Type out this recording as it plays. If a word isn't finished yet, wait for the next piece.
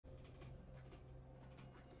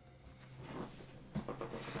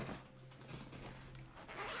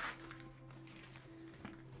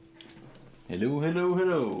Hello, hello,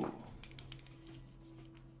 hello.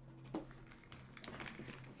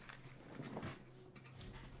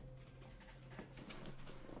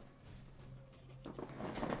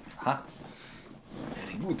 Ha.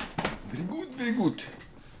 Very good. Very good, very good.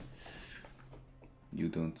 You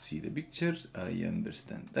don't see the pictures, I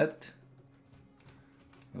understand that.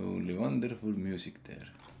 Only wonderful music there.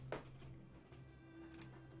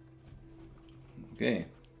 Okay.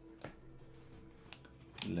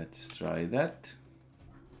 Let's try that.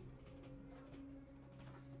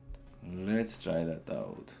 Let's try that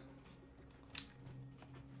out.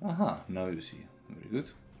 Aha, now you see. Very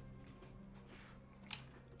good.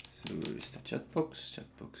 So where is the chat box? Chat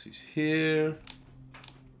box is here.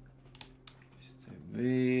 Is the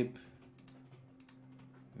web.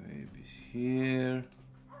 Web is here.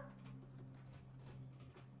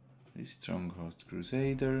 This Stronghold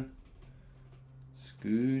Crusader. It's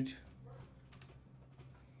good.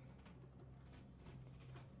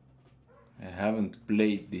 I haven't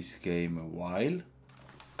played this game a while.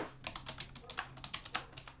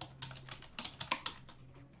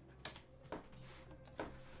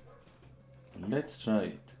 Let's try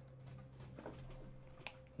it.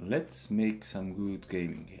 Let's make some good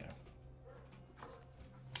gaming here.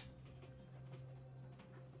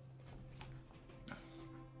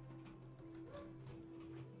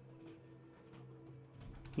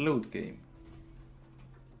 Load game.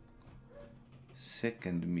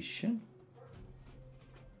 Second mission.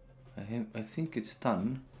 I think it's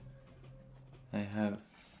done. I have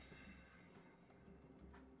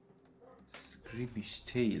Skirmish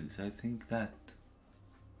Tales, I think that.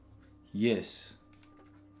 Yes.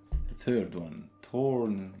 The third one.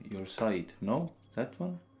 Torn Your Side. No? That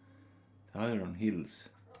one? The Iron Hills.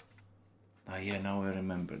 Ah yeah, now I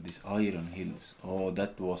remember this. Iron Hills. Oh,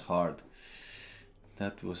 that was hard.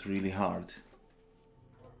 That was really hard.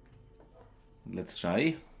 Let's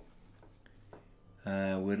try.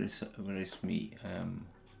 Where is me?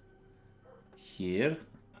 Here,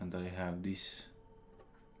 and I have this,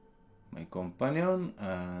 my companion,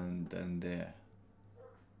 and then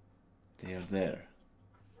they are there.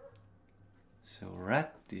 So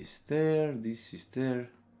rat is there, this is there,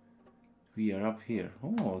 we are up here.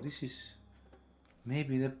 Oh, this is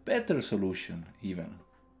maybe the better solution even.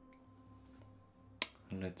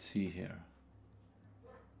 Let's see here.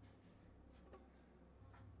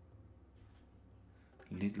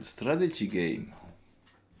 Little strategy game.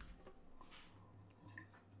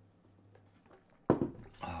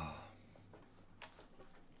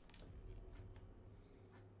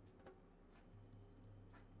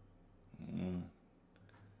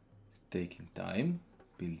 It's taking time,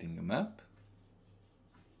 building a map.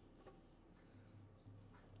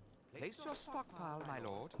 Place your stockpile, my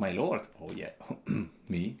lord. My lord? Oh yeah.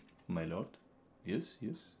 Me, my lord. Yes,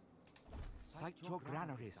 yes. Sight your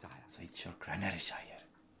granary, sire. Sight your granary, sire.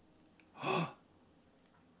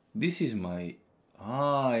 This is my...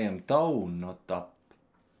 I am down, not up.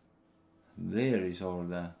 There is all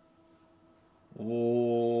the...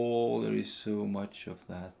 Oh, there is so much of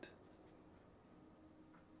that.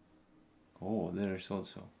 Oh, there is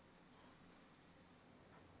also.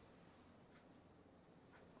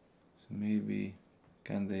 So maybe...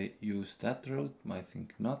 Can they use that road? I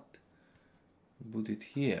think not. Put it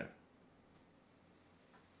here.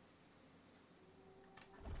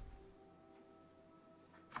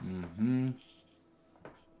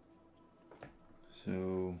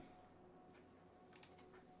 So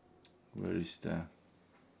where is the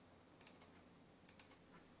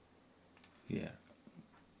here?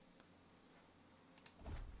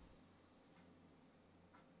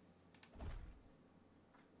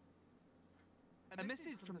 A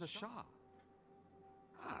message from the Shah.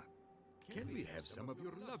 Ah, can we have some of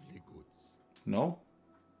your lovely goods? No,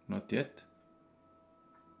 not yet.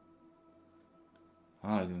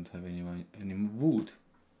 I don't have any wood.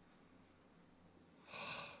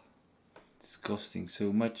 It's costing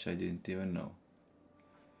so much, I didn't even know.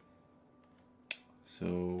 So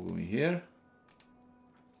go here,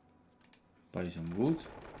 buy some wood.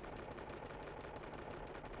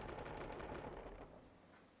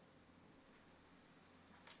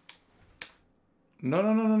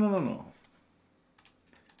 No.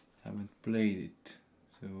 Haven't played it,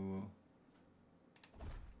 so.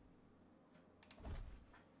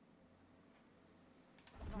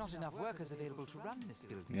 Not enough workers available to run this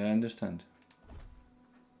building. Yeah, I understand.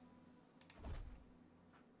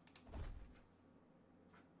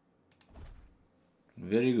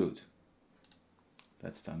 Very good.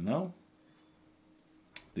 That's done now.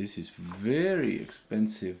 This is very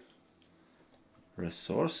expensive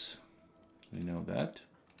resource. We know that.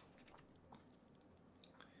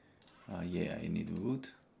 Yeah, I need wood.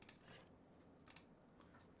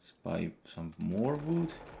 Let's buy some more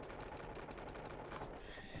wood.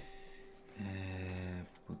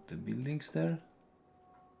 Put the buildings there.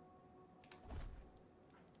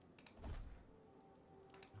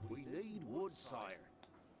 We need wood, sire.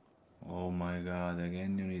 Oh my god,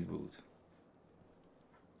 again you need wood.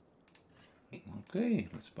 Okay,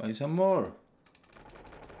 let's buy some more.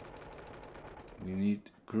 We need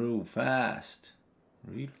to grow fast.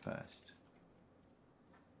 Real fast.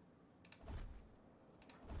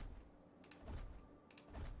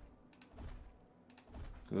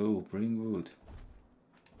 Go, bring wood.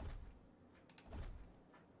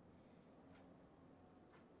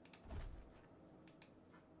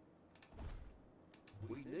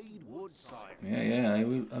 We need wood, sire. Yeah,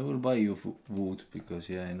 I will buy you wood because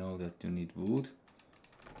yeah, I know that you need wood.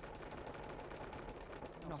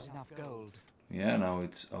 Not enough gold. Yeah, now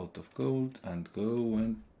it's out of gold, and go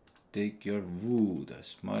and take your wood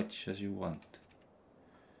as much as you want.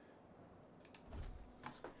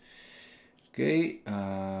 Okay,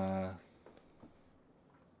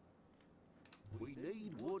 We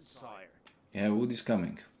need wood, sire. yeah, wood is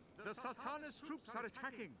coming. The Sultana's troops are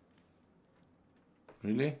attacking.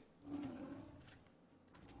 Really?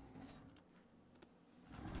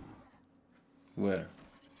 Where?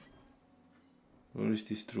 Where is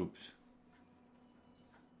these troops?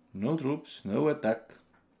 No troops, no attack.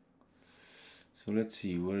 So let's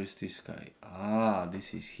see, where is this guy? Ah,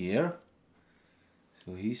 this is here.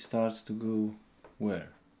 So he starts to go where?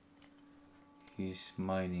 He's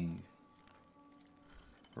mining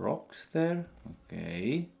rocks there.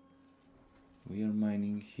 Okay. We are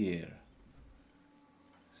mining here.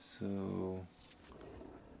 So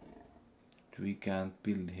we can't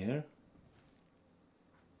build here.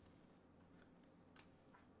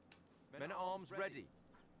 Men at arms ready.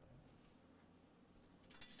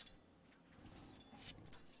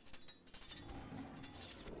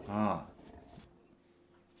 Ah,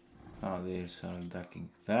 they are attacking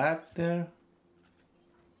that there.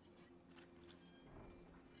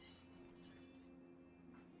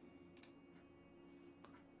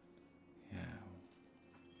 Yeah.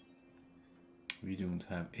 We don't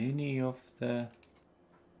have any of the...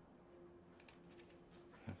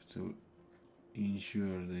 Have to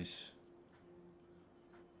ensure this.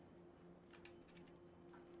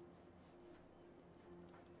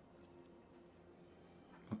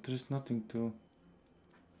 But there's nothing to...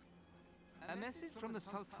 A message from the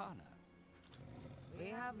Sultana. We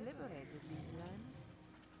have liberated these lands.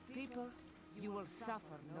 People, you will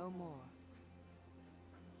suffer no more.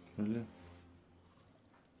 Really?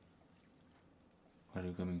 Are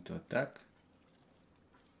you coming to attack?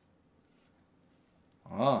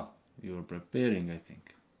 Ah, you're preparing, I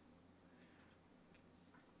think.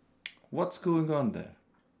 What's going on there?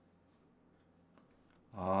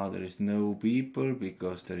 Ah, there is no people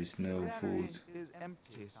because there is no food. Is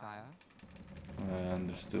empty, sire. I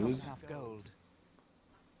understood. Not enough gold.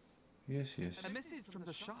 Yes, yes. A message from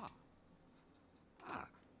the Shah. Ah,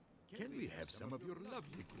 can we have some of your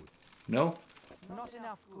lovely goods? No? Not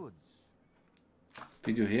enough goods.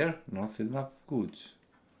 Did you hear? Not enough goods.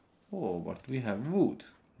 Oh, but we have wood.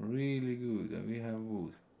 Really good. We have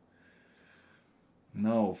wood.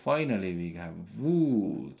 Now, finally, we have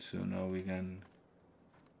wood. So now we can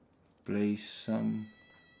place some...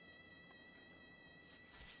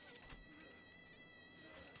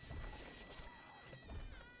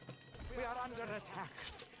 We are under attack.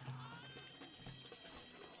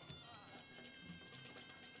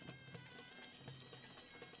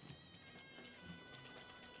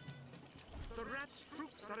 The Rat's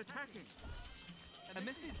troops are attacking. A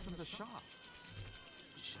message from the Shah.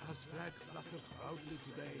 Shah's flag flutters proudly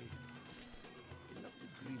today. Lovely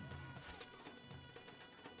green.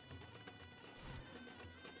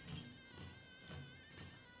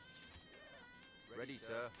 Ready,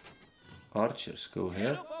 sir. Archers, go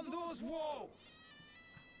here. Up on those walls.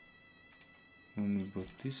 And we put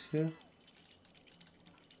this here.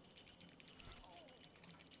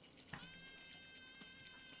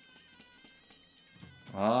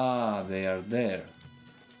 Ah, they are there.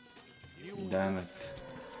 Damn it.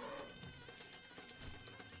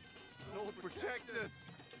 Lord, protect us.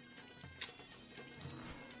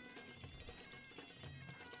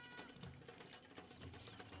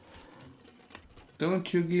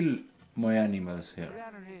 Don't you kill my animals The here.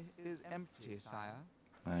 granary is empty, sire.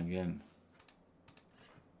 Again.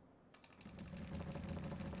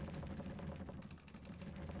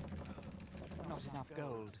 Not enough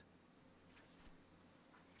gold.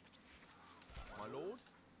 My lord?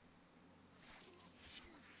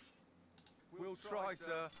 We'll try,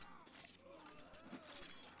 sir.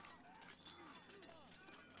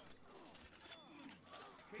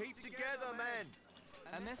 Keep together, men!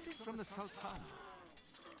 A message from the Sultan.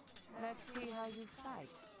 Let's see how you fight.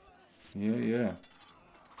 Yeah.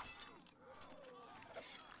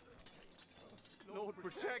 Lord,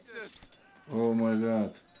 protect us! Oh my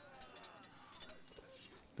god.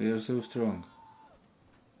 They are so strong.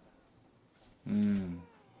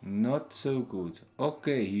 Not so good.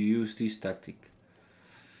 Okay, you use this tactic.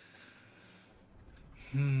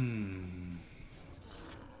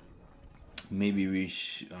 Maybe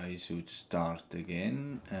I should start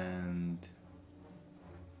again and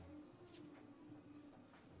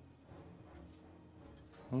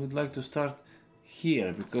I would like to start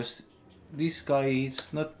here because this guy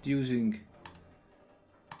is not using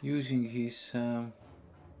his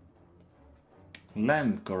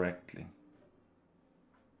land correctly.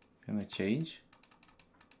 Can I change?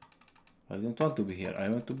 I don't want to be here. I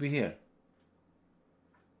want to be here.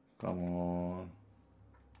 Come on.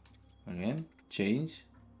 Again, change.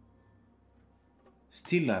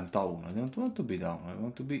 Still I'm down. I don't want to be down. I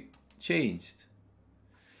want to be changed.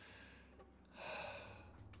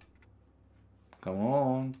 Come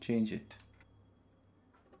on, change it.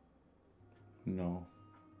 No.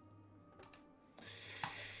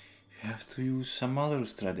 You have to use some other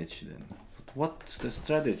strategy then. But what's the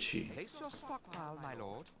strategy? Place your stockpile, my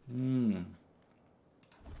lord.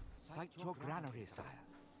 Site your granary, sire.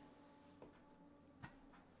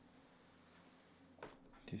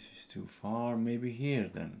 This is too far. Maybe here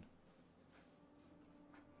then.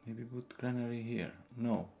 Maybe put granary here.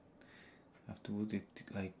 No. Have to put it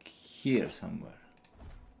like here somewhere.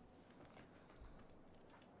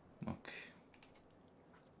 Okay.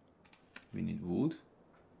 We need wood.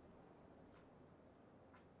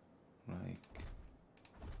 Like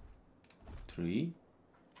 3.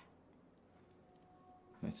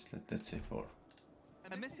 Let's say 4.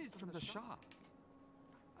 A message from the Shah.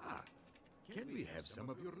 Ah, can we have some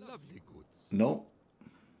of your lovely goods? No.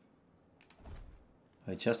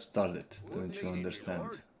 I just started. Don't you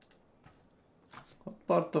understand? What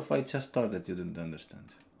part of I just started you didn't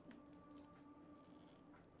understand?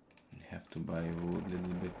 You have to buy wood a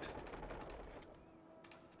little bit.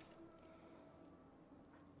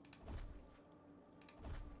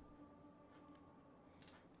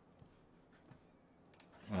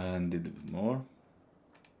 And a little bit more.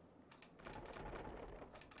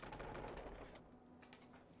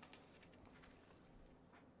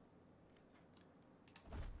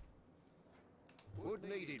 Wood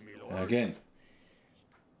needed, me lord. Again.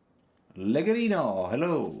 Legarino,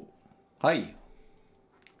 hello. Hi.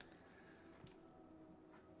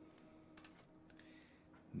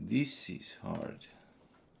 This is hard.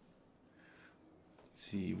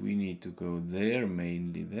 See, we need to go there,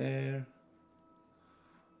 mainly there.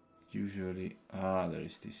 Usually, there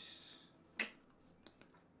is this.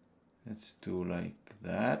 Let's do like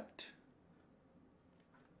that.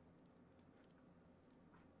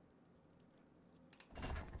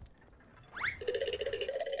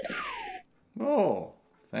 Oh,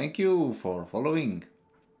 thank you for following.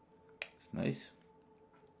 It's nice.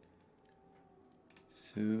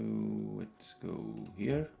 So let's go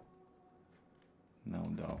here. Now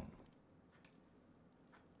down.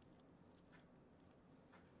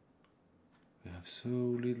 We have so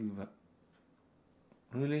little.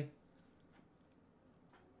 Really?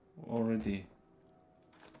 Already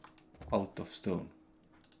out of stone.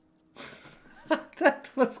 That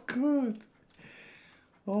was good.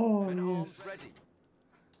 Oh, yes.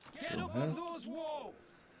 Get up on those walls!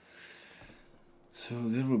 So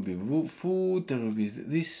there will be food, there will be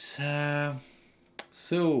this.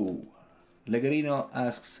 So, Legarino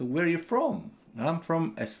asks, where are you from? I'm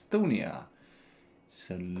from Estonia.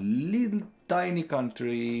 It's a little tiny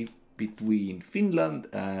country between Finland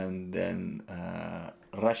and then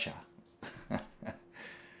Russia.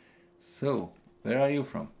 So, where are you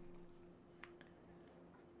from?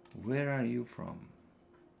 Where are you from?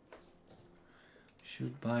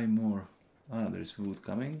 Should buy more. There's food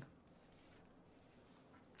coming.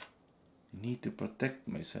 I need to protect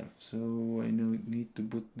myself, so I need to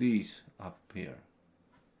put these up here.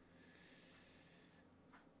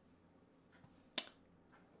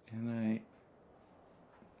 Can I?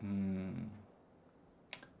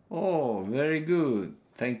 Oh, very good.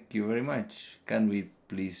 Thank you very much. Can we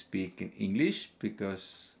please speak in English?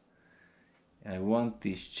 Because I want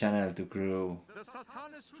this channel to grow The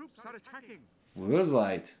Sultan's troops are attacking.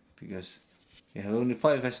 worldwide, because you have only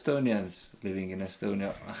 5 Estonians living in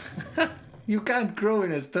Estonia. You can't grow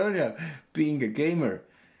in Estonia being a gamer.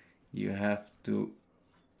 You have to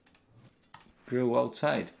grow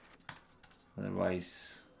outside.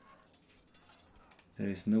 Otherwise, there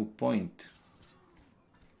is no point.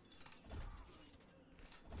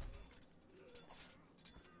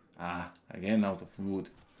 Ah, again out of wood.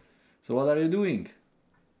 So what are you doing,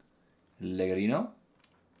 Legrino?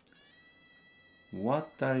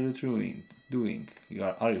 What are you doing?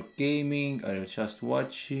 Are you gaming? Are you just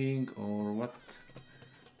watching? Or what?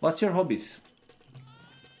 What's your hobbies?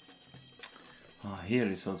 Ah, here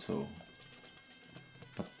is also...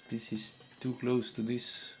 But this is too close to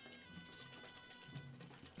this.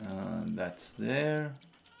 That's there.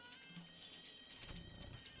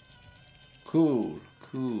 Cool,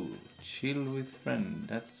 cool. Chill with friend.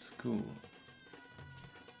 That's cool.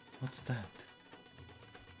 What's that?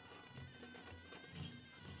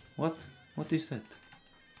 What? What is that?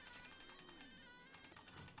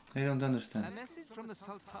 I don't understand. A message from the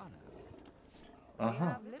Sultana. They Aha.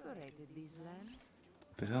 have liberated these lands.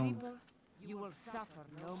 Behind People, you will suffer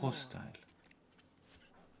no more. hostile.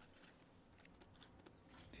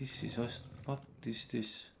 This is what is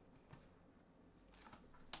this?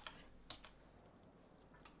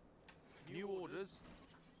 New orders.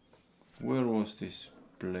 Where was this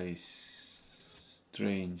place?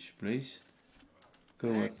 Strange place. Go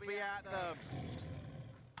Let's be at them.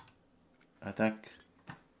 attack.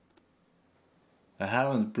 I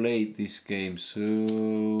haven't played this game so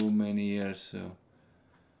many years, so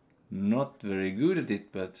not very good at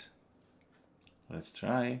it, but let's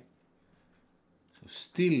try. So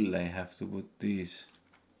still I have to put these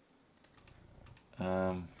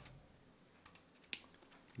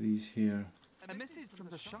here. A message from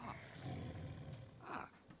the Shah. Ah,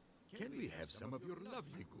 can we have some of your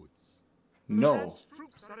lovely goods? No. Rad's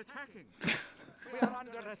troops are attacking. We are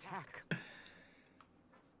under attack.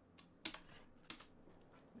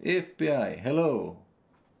 FBI, hello.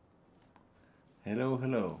 Hello,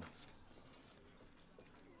 hello.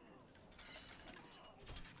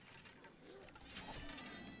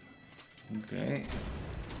 Okay.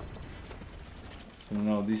 So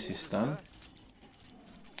now this is done.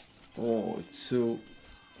 Oh, it's so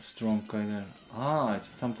strong kind of... Ah, it's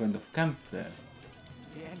some kind of camp there.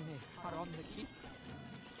 The enemy are on the keep.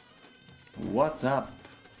 What's up?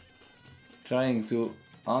 Trying to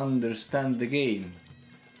understand the game.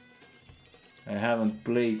 I haven't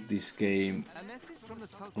played this game A message from the a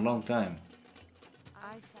Sultana. long time.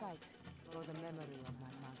 I fight for the memory of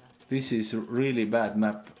my mother. This is a really bad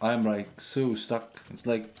map. I'm like so stuck. It's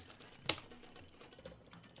like...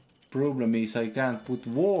 Problem is I can't put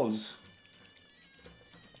walls.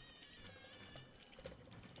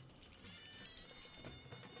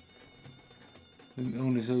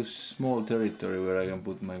 Only so small territory where I can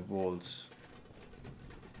put my walls.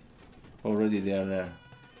 Already they are there.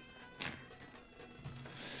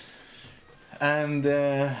 And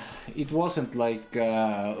it wasn't like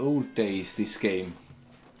old days, this game.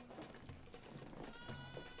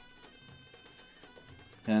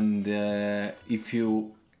 And if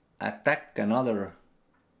you attack another,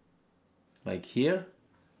 like here,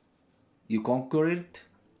 you conquer it,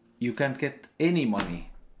 you can't get any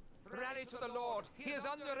money. Rally to the Lord. He is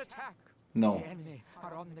under attack. No. The enemy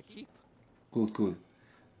are on the keep. Good, good.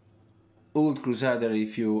 Old Crusader,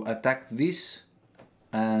 if you attack this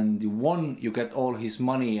and you won, you get all his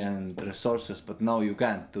money and resources, but now you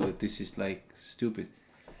can't do it. This is like stupid.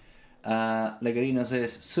 Legarina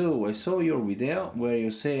says, so I saw your video where you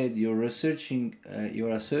said you're a searching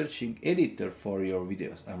editor for your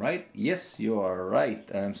videos. I'm right? Yes, you are right.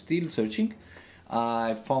 I'm still searching.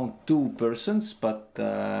 I found 2 persons, but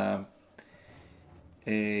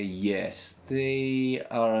yes, they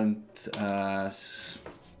aren't as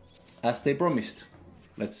they promised.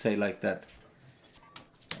 Let's say like that.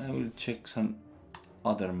 I will check some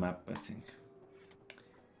other map, I think.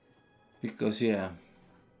 Because yeah.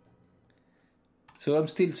 So I'm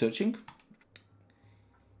still searching.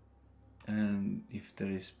 And if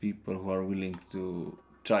there is people who are willing to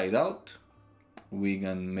try it out, we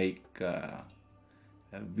can make a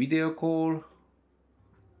video call.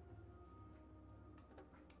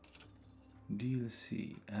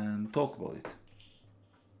 DLC and talk about it.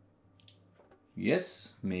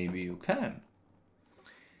 Yes, maybe you can.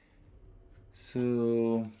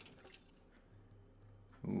 So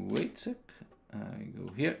wait a sec. I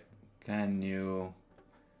go here. Can you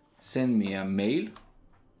send me a mail?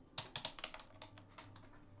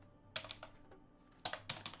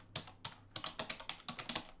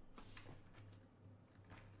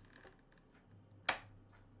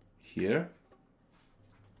 Here.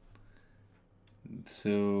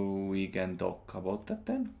 So we can talk about that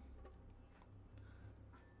then.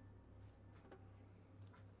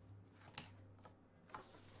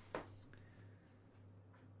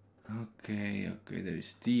 Okay, there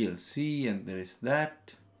is DLC and there is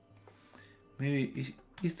that. Maybe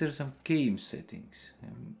is there some game settings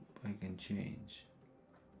I can change?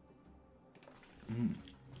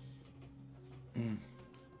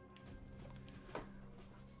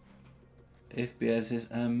 FPS says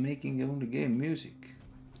I'm making only game music.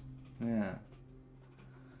 Yeah.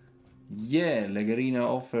 Yeah, Legarino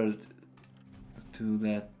offered to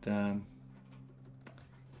that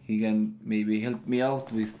he can maybe help me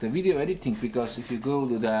out with the video editing, because if you go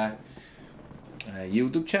to the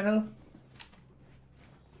YouTube channel,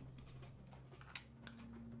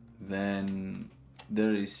 then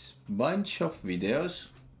there is bunch of videos.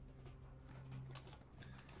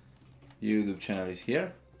 YouTube channel is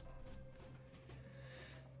here,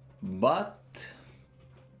 but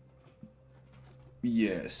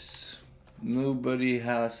yes, nobody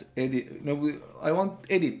has edit. Nobody. I want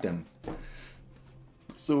to edit them.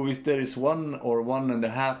 So if there is 1 or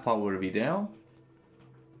 1.5 hour video,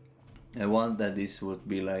 I want that this would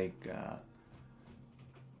be like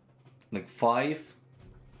 5,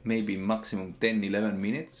 maybe maximum 10-11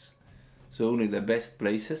 minutes. So only the best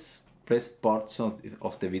places, best parts of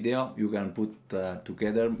the video you can put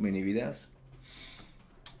together many videos.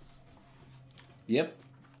 Yep,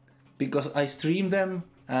 because I stream them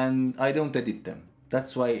and I don't edit them.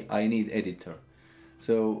 That's why I need editor.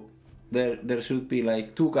 So there should be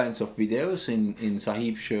like 2 kinds of videos in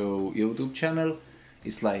Sahiib Show YouTube channel.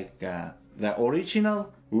 It's like the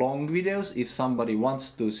original long videos if somebody wants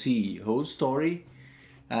to see whole story,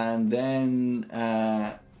 and then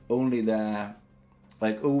only the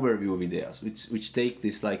like overview videos which take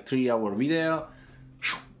this like 3-hour video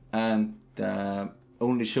and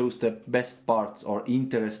only shows the best parts or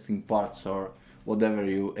interesting parts or whatever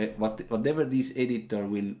whatever this editor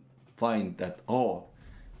will find that, oh,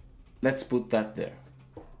 let's put that there.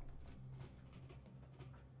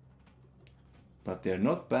 But they're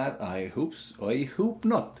not bad. I hope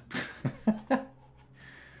not.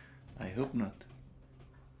 I hope not.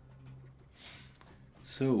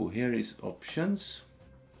 So here is options.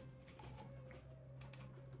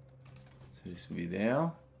 So this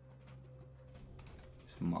video.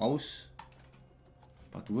 This mouse.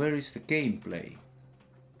 But where is the gameplay?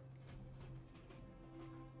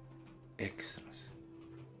 Extras.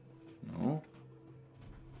 No.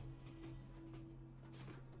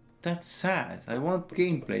 That's sad. I want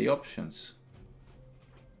gameplay options.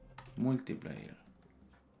 Multiplayer.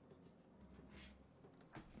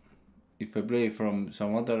 If I play from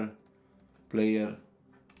some other player,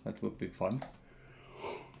 that would be fun.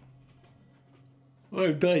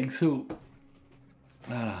 I'm dying so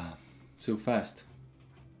fast.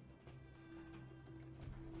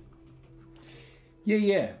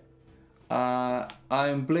 Yeah.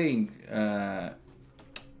 I'm playing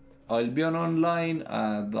Albion Online.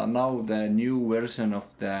 Now the new version of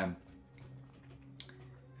the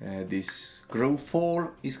this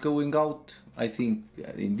Growfall is going out. I think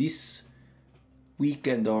in this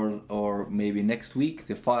weekend or maybe next week,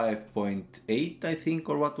 the 5.8 I think,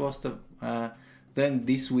 or what was the then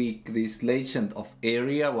this week this Legend of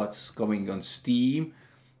Area, what's coming on Steam,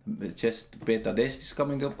 just beta test is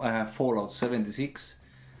coming up. I have Fallout 76,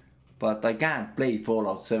 but I can't play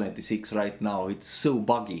Fallout 76 right now. It's so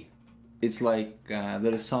buggy. It's like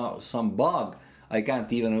there is some bug. I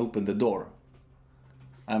can't even open the door.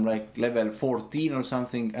 I'm like level 14 or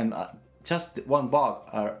something, and just one bug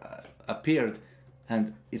appeared,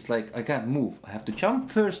 and it's like I can't move. I have to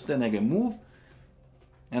jump first, then I can move,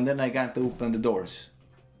 and then I can't open the doors.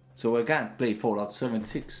 So I can't play Fallout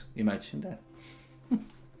 76. Imagine that.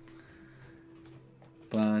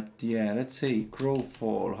 But yeah, let's say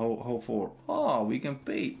Growfall. How far? Oh, we can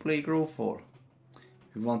play Growfall.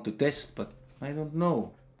 We want to test, but I don't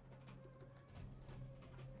know.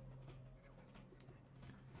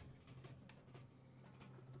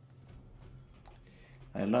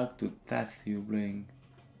 I like to Tath you playing.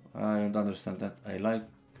 I don't understand that. I like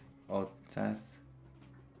Tath.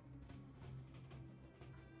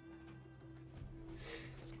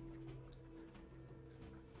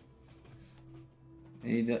 I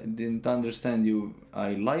didn't understand you.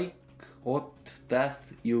 I like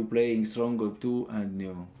Tath you playing Stronghold 2 and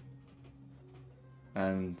new.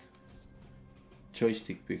 And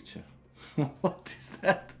joystick picture. What is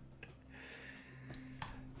that?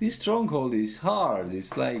 This Stronghold is hard.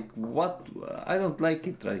 It's like, what? I don't like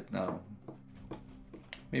it right now.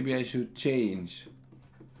 Maybe I should change.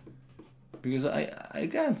 Because I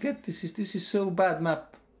can't get this. This is so bad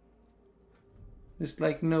map. There's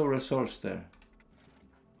like no resource there.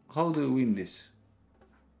 How do you win this?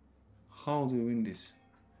 How do you win this?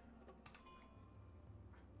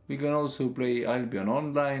 We can also play Albion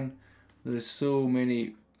Online. There's so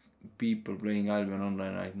many people playing Albion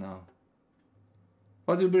Online right now.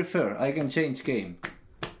 What do you prefer? I can change game.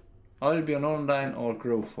 Albion Online or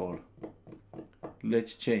Growfall?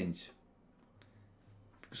 let's change.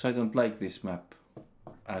 Because I don't like this map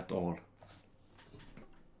at all.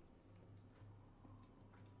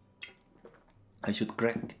 I should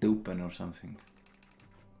crack it open or something.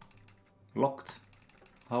 Locked.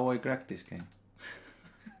 How I crack this game?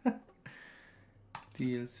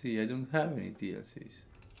 DLC. I don't have any DLCs.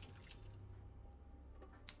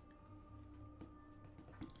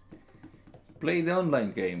 Play the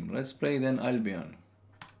online game. Let's play then Albion.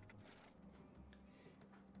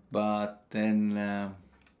 But then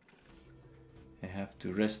I have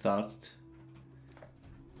to restart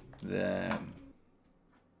the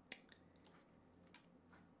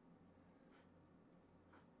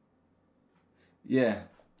yeah.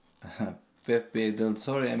 Pepe,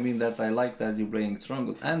 sorry, I mean that I like that you're playing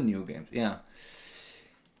Stronghold and new games. Yeah.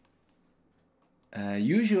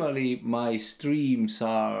 Usually my streams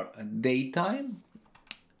are daytime,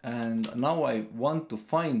 and now I want to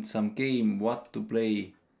find some game what to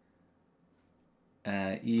play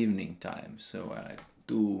evening time. So I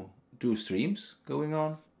do two streams going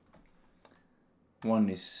on. One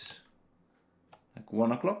is like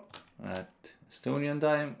 1 o'clock at Estonian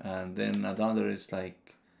time, and then another is like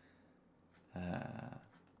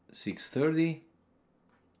 6:30.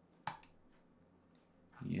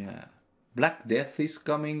 Yeah. Black Death is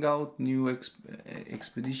coming out, new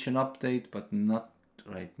expedition update, but not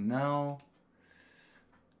right now.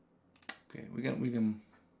 Okay, we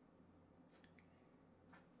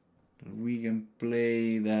can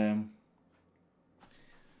play the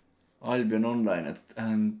Albion Online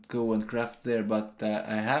and go and craft there, but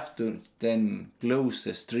I have to then close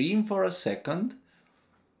the stream for a second,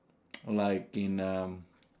 like in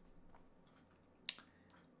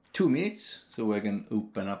 2 minutes, so I can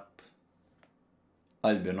open up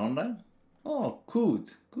Albion Online. Oh, good,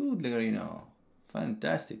 Legarino,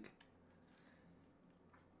 fantastic.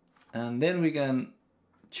 And then we can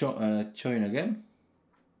join again.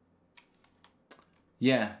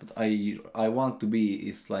 Yeah, but I want to be.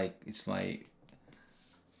 It's like it's my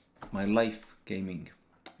life gaming.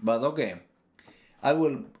 But okay, I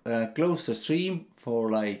will close the stream for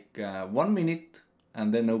like 1 minute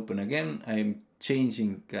and then open again. I'm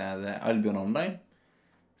changing the Albion Online,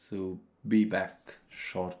 so be back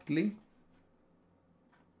shortly.